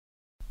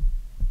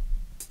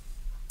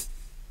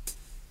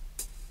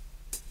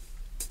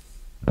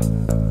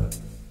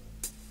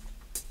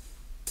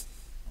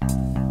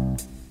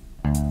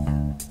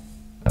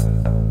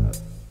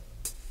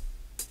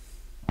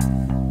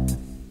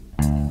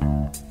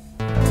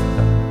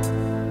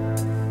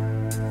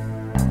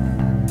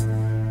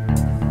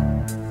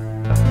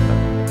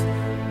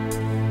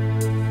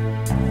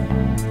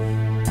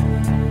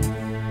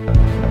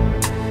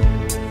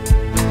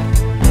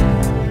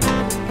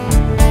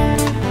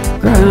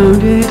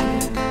surrounded.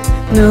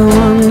 No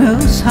one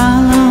knows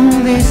how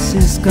long this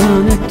is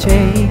gonna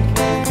take.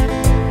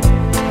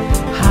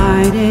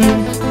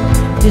 Hiding,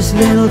 this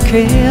little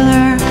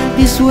killer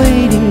is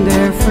waiting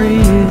there for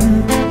you.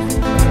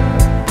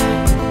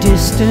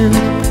 Distant,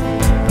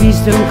 please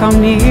don't come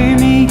near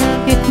me,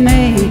 it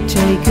may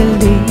take a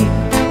leap.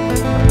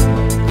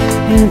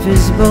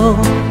 Invisible,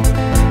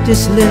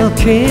 this little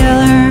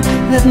killer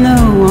that no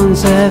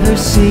one's ever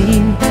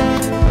seen.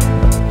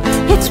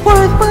 It's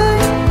worthwhile,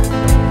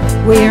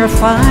 we are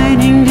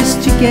fighting this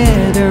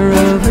together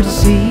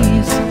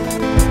overseas.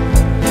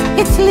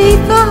 It's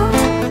lethal,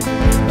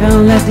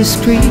 don't let this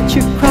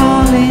creature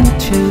crawl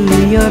into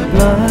your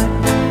blood.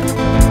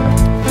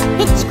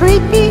 It's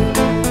creepy,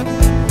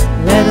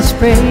 let us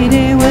pray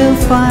they will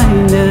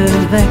find a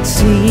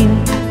vaccine.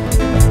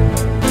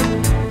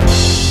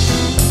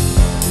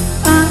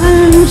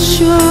 I'm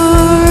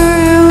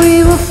sure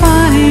we will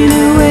find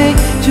a way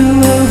to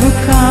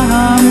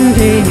overcome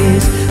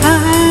this.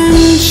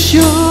 I'm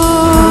sure,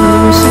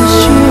 I'm so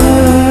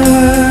sure.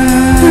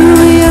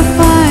 We are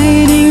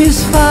fighting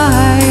this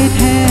fight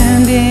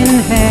hand in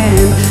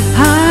hand.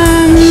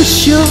 I'm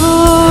sure,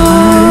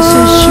 I'm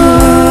so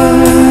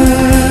sure.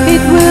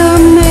 It will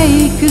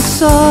make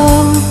us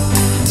all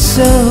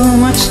so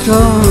much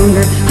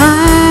stronger.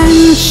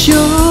 I'm sure,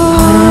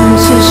 I'm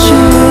so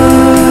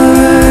sure.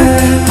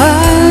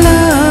 Our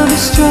love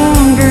is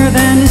stronger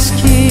than this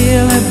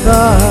killer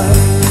bug.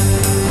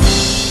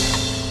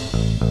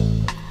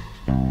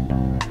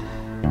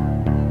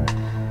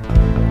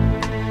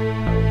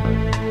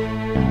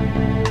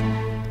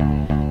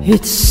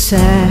 It's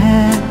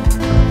sad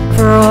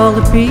for all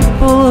the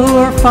people who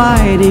are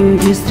fighting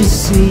this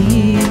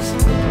disease.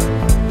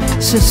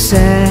 So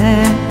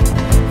sad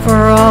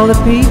for all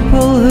the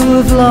people who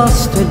have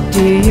lost a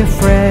dear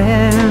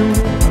friend.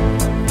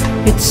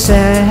 It's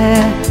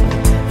sad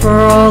for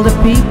all the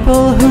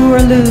people who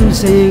are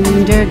losing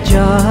their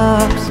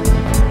jobs.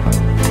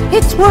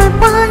 It's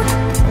worthwhile,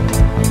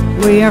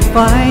 we are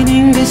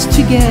fighting this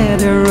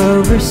together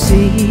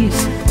overseas.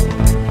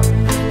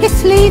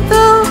 It's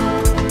lethal,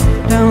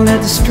 don't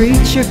let this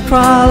creature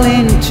crawl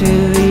into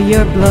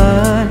your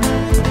blood.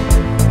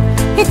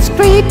 It's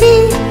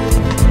creepy,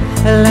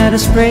 let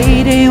us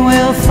pray they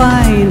will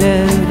find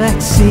a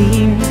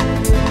vaccine.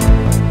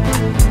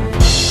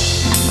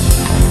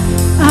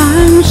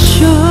 I'm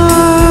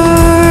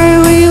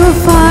sure we will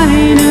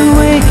find a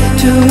way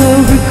to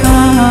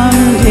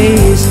overcome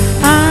this.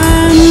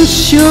 I'm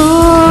sure,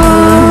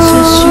 I'm so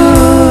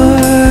sure.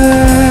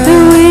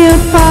 We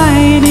are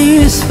fighting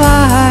this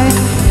fight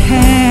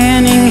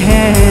hand in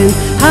hand.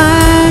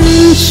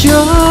 I'm sure,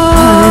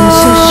 I'm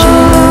so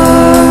sure.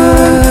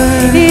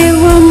 It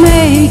will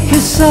make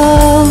us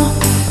all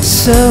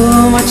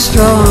so much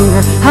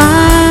stronger.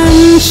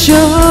 I'm sure,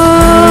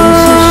 I'm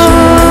so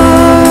sure.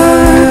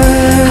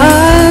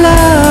 Our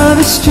love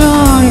is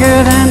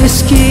stronger than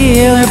this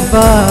killer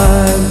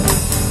bug.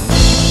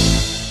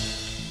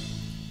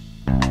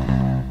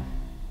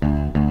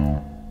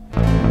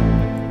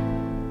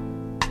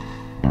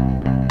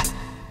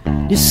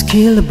 This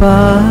killer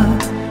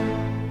bug,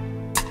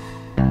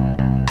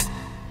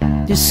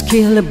 this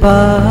killer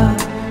bug,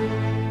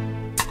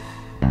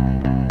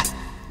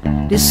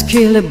 this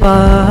killer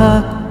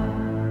bug.